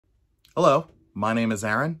Hello, my name is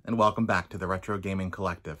Aaron, and welcome back to the Retro Gaming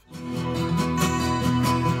Collective. So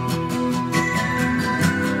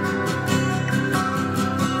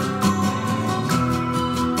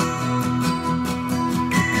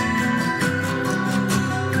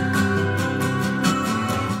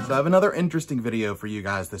I have another interesting video for you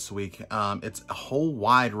guys this week. It's a whole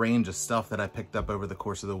wide range of stuff that I picked up over the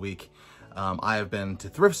course of the week. I have been to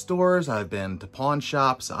thrift stores, I've been to pawn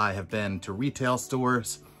shops, I have been to retail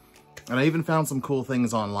stores, and I even found some cool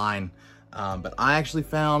things online. But I actually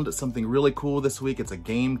found something really cool this week. It's a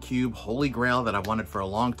GameCube Holy Grail that I've wanted for a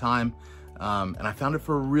long time. And I found it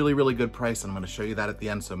for a really, really good price. And I'm going to show you that at the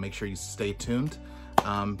end, so make sure you stay tuned.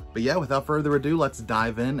 But yeah, without further ado, let's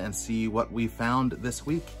dive in and see what we found this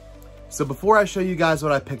week. So before I show you guys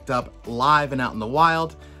what I picked up live and out in the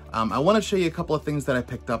wild, I want to show you a couple of things that I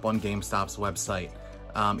picked up on GameStop's website.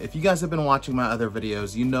 If you guys have been watching my other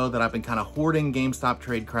videos, you know that I've been kind of hoarding GameStop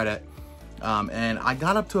trade credit. And I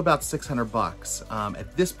got up to about 600 bucks.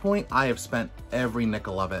 At this point, I have spent every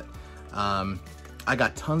nickel of it. I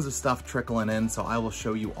got tons of stuff trickling in, so I will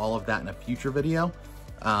show you all of that in a future video.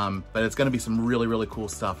 But it's gonna be some really, really cool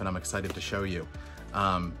stuff, and I'm excited to show you.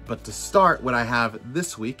 But to start, what I have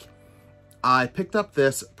this week, I picked up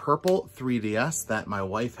this purple 3DS that my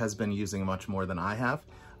wife has been using much more than I have.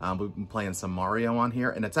 We've been playing some Mario on here,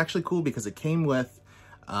 and it's actually cool because it came with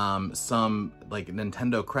some like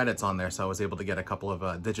Nintendo credits on there, so I was able to get a couple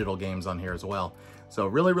of digital games on here as well. So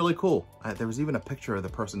really, really cool. There was even a picture of the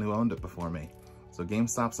person who owned it before me. So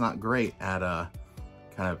GameStop's not great at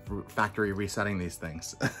kind of factory resetting these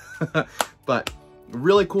things. But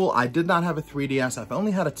really cool. I did not have a 3DS. I've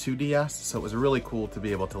only had a 2DS, so it was really cool to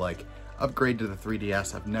be able to like upgrade to the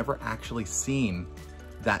 3DS. I've never actually seen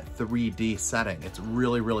that 3D setting. It's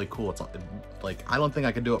really, really cool. It's like, I don't think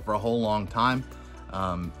I could do it for a whole long time,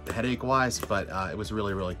 headache wise, but it was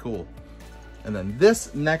really, really cool. And then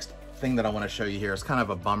this next thing that I want to show you here is kind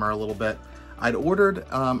of a bummer a little bit. I'd ordered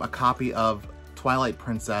a copy of Twilight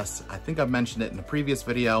Princess. I think I've mentioned it in a previous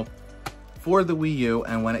video for the Wii U,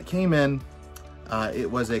 and when it came in,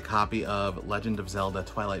 it was a copy of Legend of Zelda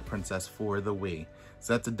Twilight Princess for the Wii.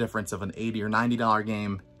 So that's a difference of an $80 or $90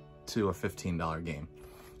 game to a $15 game.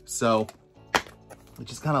 So it's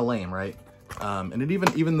just kind of lame, right? And it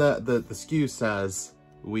even the SKU says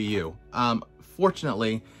Wii U.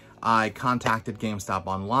 Fortunately, I contacted GameStop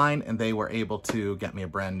online and they were able to get me a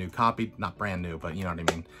brand new copy, not brand new, but you know what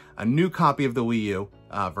I mean, a new copy of the Wii U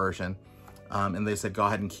version. And they said, go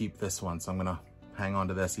ahead and keep this one. So I'm gonna hang on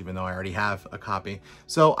to this even though I already have a copy.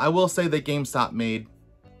 So I will say that GameStop made,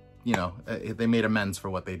 you know, they made amends for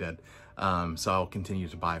what they did. So I'll continue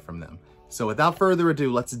to buy from them. So without further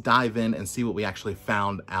ado, let's dive in and see what we actually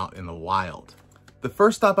found out in the wild. The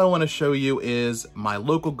first stop I want to show you is my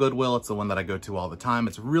local Goodwill. It's the one that I go to all the time.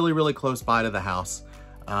 It's really, really close by to the house.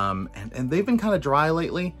 And they've been kind of dry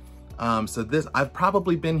lately. So I've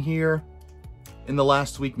probably been here in the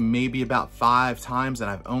last week, maybe about 5 times, and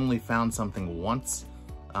I've only found something once.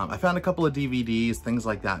 I found a couple of DVDs, things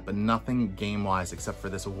like that, but nothing game-wise except for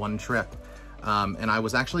this one trip. And I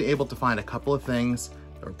was actually able to find a couple of things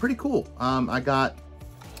that were pretty cool. I got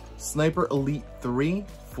Sniper Elite 3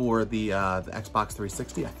 for the Xbox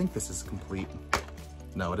 360. I think this is complete.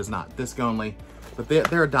 No, it is not. Disc only. But they're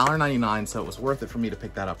 $1.99, so it was worth it for me to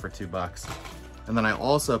pick that up for $2. And then I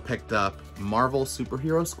also picked up Marvel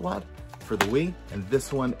Superhero Squad for the Wii, and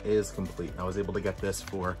this one is complete. I was able to get this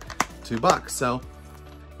for $2. So,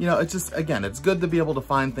 you know, it's just, again, it's good to be able to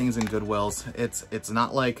find things in Goodwills. It's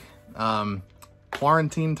not like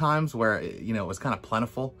quarantine times where, you know, it was kind of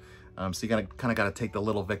plentiful. So you kind of got to take the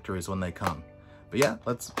little victories when they come. But yeah,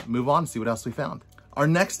 let's move on and see what else we found. Our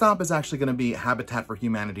next stop is actually going to be Habitat for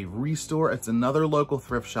Humanity Restore. It's another local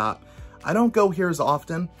thrift shop. I don't go here as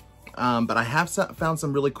often, but I have found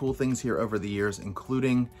some really cool things here over the years,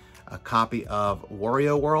 including a copy of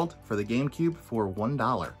Wario World for the GameCube for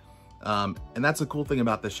 $1. And that's the cool thing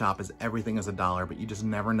about this shop is everything is $1, but you just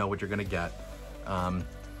never know what you're going to get.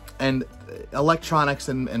 And electronics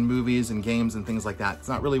and movies and games and things like that, it's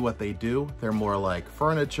not really what they do. They're more like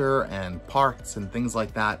furniture and parts and things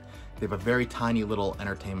like that. They have a very tiny little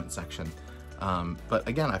entertainment section. But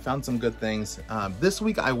again, I found some good things. This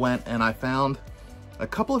week I went and I found a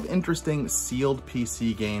couple of interesting sealed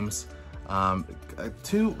PC games.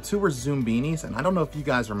 Two were Zoombinis, and I don't know if you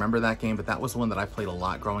guys remember that game, but that was one that I played a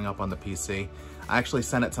lot growing up on the PC. I actually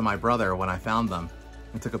sent it to my brother when I found them.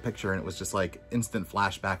 I took a picture and it was just like instant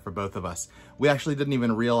flashback for both of us. We actually didn't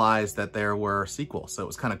even realize that there were sequels, so it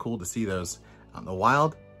was kind of cool to see those out in the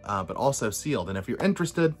wild, but also sealed. And if you're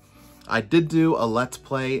interested, I did do a Let's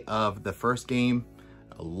Play of the first game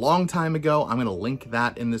a long time ago. I'm gonna link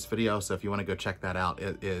that in this video, so if you wanna go check that out,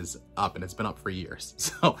 it is up, and it's been up for years.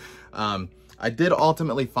 So I did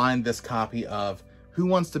ultimately find this copy of Who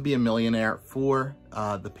Wants to Be a Millionaire for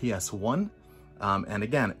the PS1. And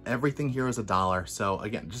again, everything here is $1. So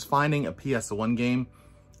again, just finding a PS1 game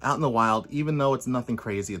out in the wild, even though it's nothing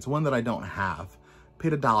crazy, it's one that I don't have.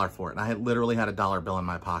 Paid $1 for it, and I literally had a $1 bill in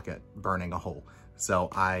my pocket burning a hole. So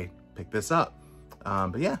I picked this up.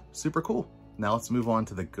 But yeah, super cool. Now let's move on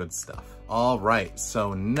to the good stuff. All right,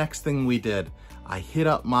 so next thing we did, I hit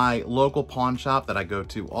up my local pawn shop that I go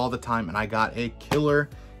to all the time, and I got a killer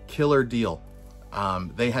deal.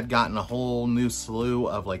 They had gotten a whole new slew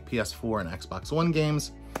of like PS4 and Xbox One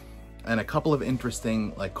games, and a couple of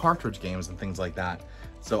interesting like cartridge games and things like that.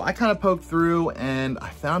 So I kind of poked through and I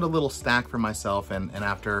found a little stack for myself, and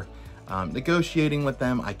after negotiating with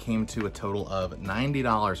them, I came to a total of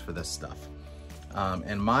 $90 for this stuff.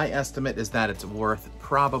 And my estimate is that it's worth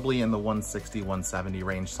probably in the 160, 170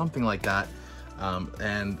 range, something like that.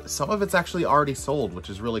 And some of it's actually already sold, which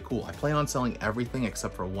is really cool. I plan on selling everything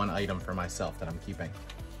except for one item for myself that I'm keeping.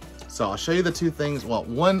 So I'll show you the two things. Well,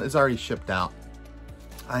 one is already shipped out.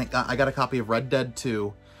 I got a copy of Red Dead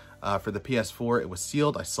 2 for the PS4. It was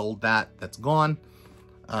sealed. I sold that. That's gone.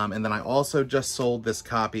 And then I also just sold this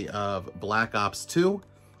copy of Black Ops 2.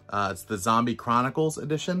 It's the Zombie Chronicles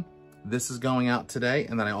edition. This is going out today.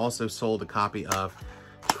 And then I also sold a copy of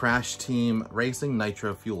Crash Team Racing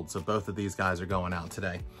Nitro Fueled. So both of these guys are going out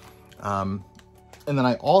today. And then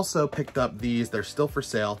I also picked up these. They're still for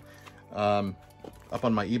sale. Up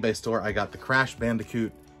on my eBay store, I got the Crash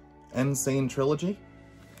Bandicoot Insane Trilogy.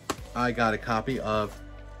 I got a copy of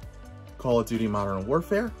Call of Duty Modern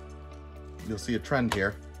Warfare. You'll see a trend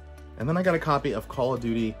here. And then I got a copy of Call of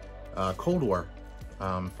Duty Cold War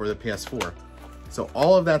for the PS4. So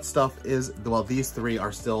all of that stuff is, well, these three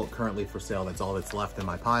are still currently for sale. That's all that's left in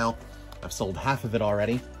my pile. I've sold half of it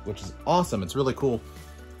already, which is awesome. It's really cool.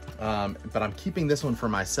 But I'm keeping this one for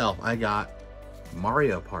myself. I got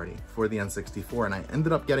Mario Party for the N64, and I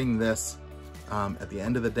ended up getting this at the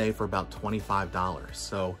end of the day for about $25.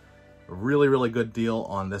 So a really good deal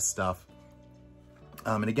on this stuff.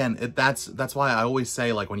 And again, that's why I always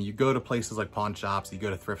say, like, when you go to places like pawn shops, you go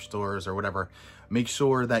to thrift stores or whatever, make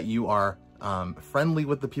sure that you are friendly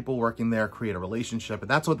with the people working there, create a relationship. And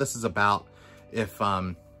that's what this is about. If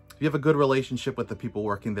you have a good relationship with the people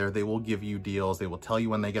working there, they will give you deals. They will tell you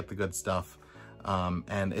when they get the good stuff.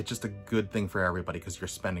 And it's just a good thing for everybody because you're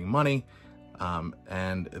spending money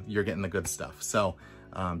and you're getting the good stuff. So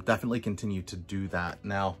definitely continue to do that.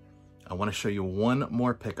 Now, I want to show you one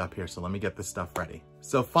more pickup here. So let me get this stuff ready.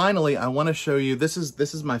 So finally, I want to show you, this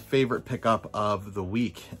is my favorite pickup of the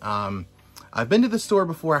week. I've been to the store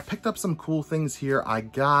before. I picked up some cool things here. I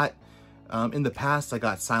got, in the past, I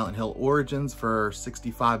got Silent Hill Origins for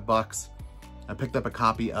 65 bucks. I picked up a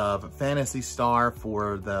copy of Phantasy Star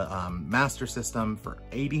for the Master System for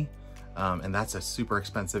 80. And that's a super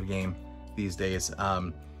expensive game these days.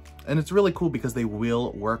 And it's really cool because they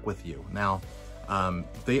will work with you. Now,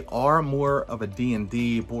 they are more of a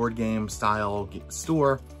D&D board game style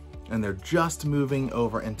store, and they're just moving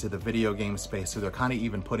over into the video game space. So they're kind of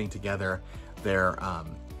even putting together their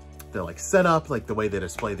like setup, like the way they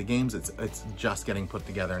display the games. It's just getting put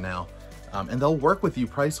together now. And they'll work with you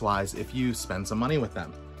price-wise if you spend some money with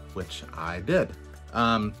them, which I did.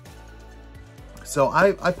 So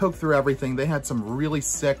I poked through everything. They had some really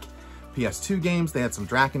sick PS2 games. They had some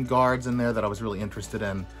Draken Guards in there that I was really interested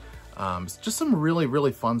in. Just some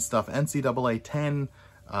really fun stuff. NCAA 10,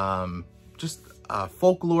 just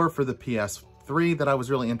Folklore for the PS3 that I was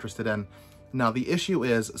really interested in. Now, the issue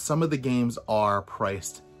is some of the games are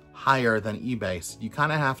priced higher than eBay. So you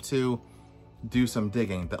kind of have to do some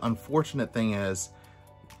digging. The unfortunate thing is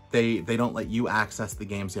they don't let you access the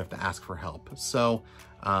games. You have to ask for help. So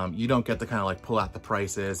you don't get to kind of like pull out the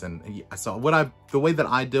prices. And so the way that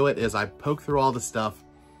I do it is I poke through all the stuff.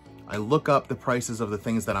 I look up the prices of the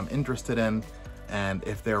things that I'm interested in, and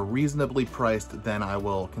if they're reasonably priced, then I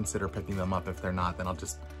will consider picking them up. If they're not, then I'll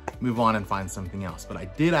just move on and find something else. But I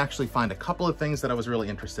did actually find a couple of things that I was really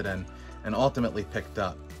interested in and ultimately picked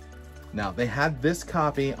up. Now, they had this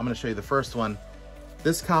copy. I'm going to show you the first one.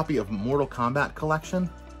 This copy of Mortal Kombat Collection.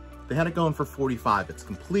 They had it going for $45. It's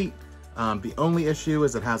complete. The only issue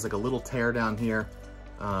is it has like a little tear down here.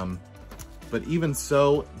 But even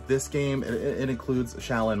so, this game, it includes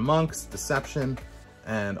Shaolin Monks, Deception,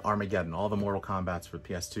 and Armageddon, all the Mortal Kombats for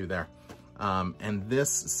PS2 there. And this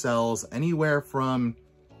sells anywhere from,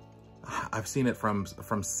 I've seen it from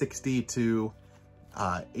 60 to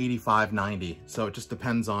 85, 90. So it just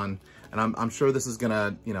depends on, and I'm sure this is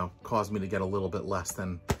gonna, cause me to get a little bit less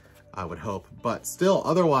than I would hope. But still,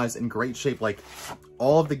 otherwise in great shape. Like,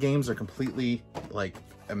 all of the games are completely, like,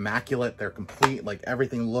 immaculate. They're complete. Like,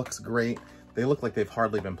 everything looks great. They look like they've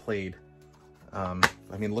hardly been played. I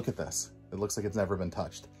mean, look at this. It looks like it's never been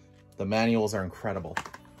touched. The manuals are incredible.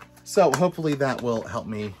 So hopefully that will help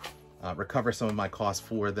me recover some of my costs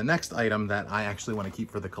for the next item that I actually want to keep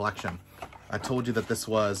for the collection. I told you that this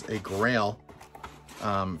was a GRAIL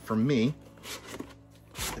for me.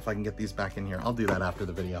 If I can get these back in here, I'll do that after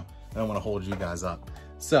the video. I don't want to hold you guys up.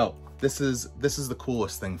 So this is the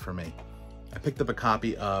coolest thing for me. I picked up a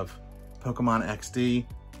copy of Pokemon XD,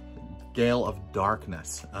 Gale of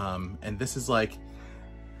Darkness. And this is like,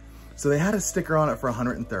 so they had a sticker on it for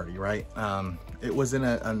 130, right? It was in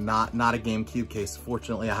a not a GameCube case.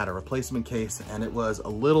 Fortunately, I had a replacement case, and it was a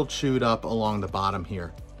little chewed up along the bottom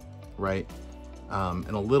here, right? And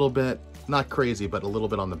a little bit, not crazy, but a little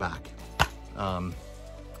bit on the back.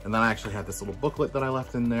 And then I actually had this little booklet that I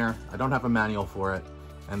left in there. I don't have a manual for it.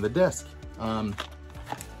 And the disc,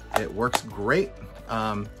 it works great.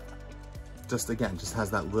 Just has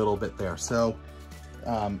that little bit there. So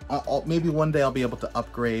maybe one day I'll be able to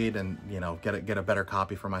upgrade and, you know, get a better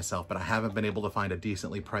copy for myself, but I haven't been able to find a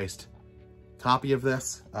decently priced copy of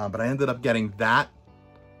this. But I ended up getting the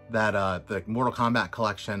Mortal Kombat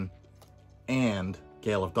collection and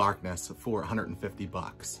Gale of Darkness for 150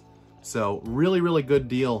 bucks. So really, really good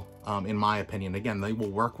deal, in my opinion. Again, they will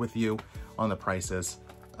work with you on the prices,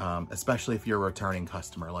 especially if you're a returning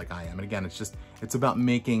customer like I am. And again, it's about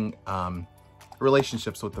making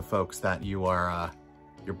relationships with the folks that you're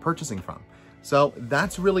purchasing from. So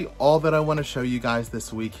that's really all that I want to show you guys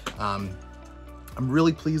this week. I'm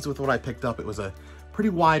really pleased with what I picked up. It was a pretty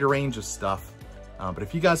wide range of stuff. But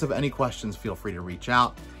if you guys have any questions, feel free to reach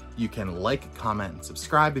out. You can like, comment, and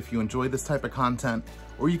subscribe if you enjoy this type of content,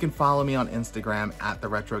 or you can follow me on Instagram at The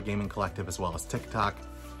Retro Gaming Collective, as well as TikTok,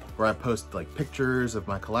 where I post like pictures of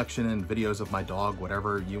my collection and videos of my dog,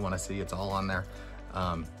 whatever you want to see, it's all on there.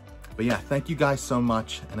 But yeah, thank you guys so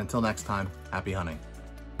much, and until next time, happy hunting.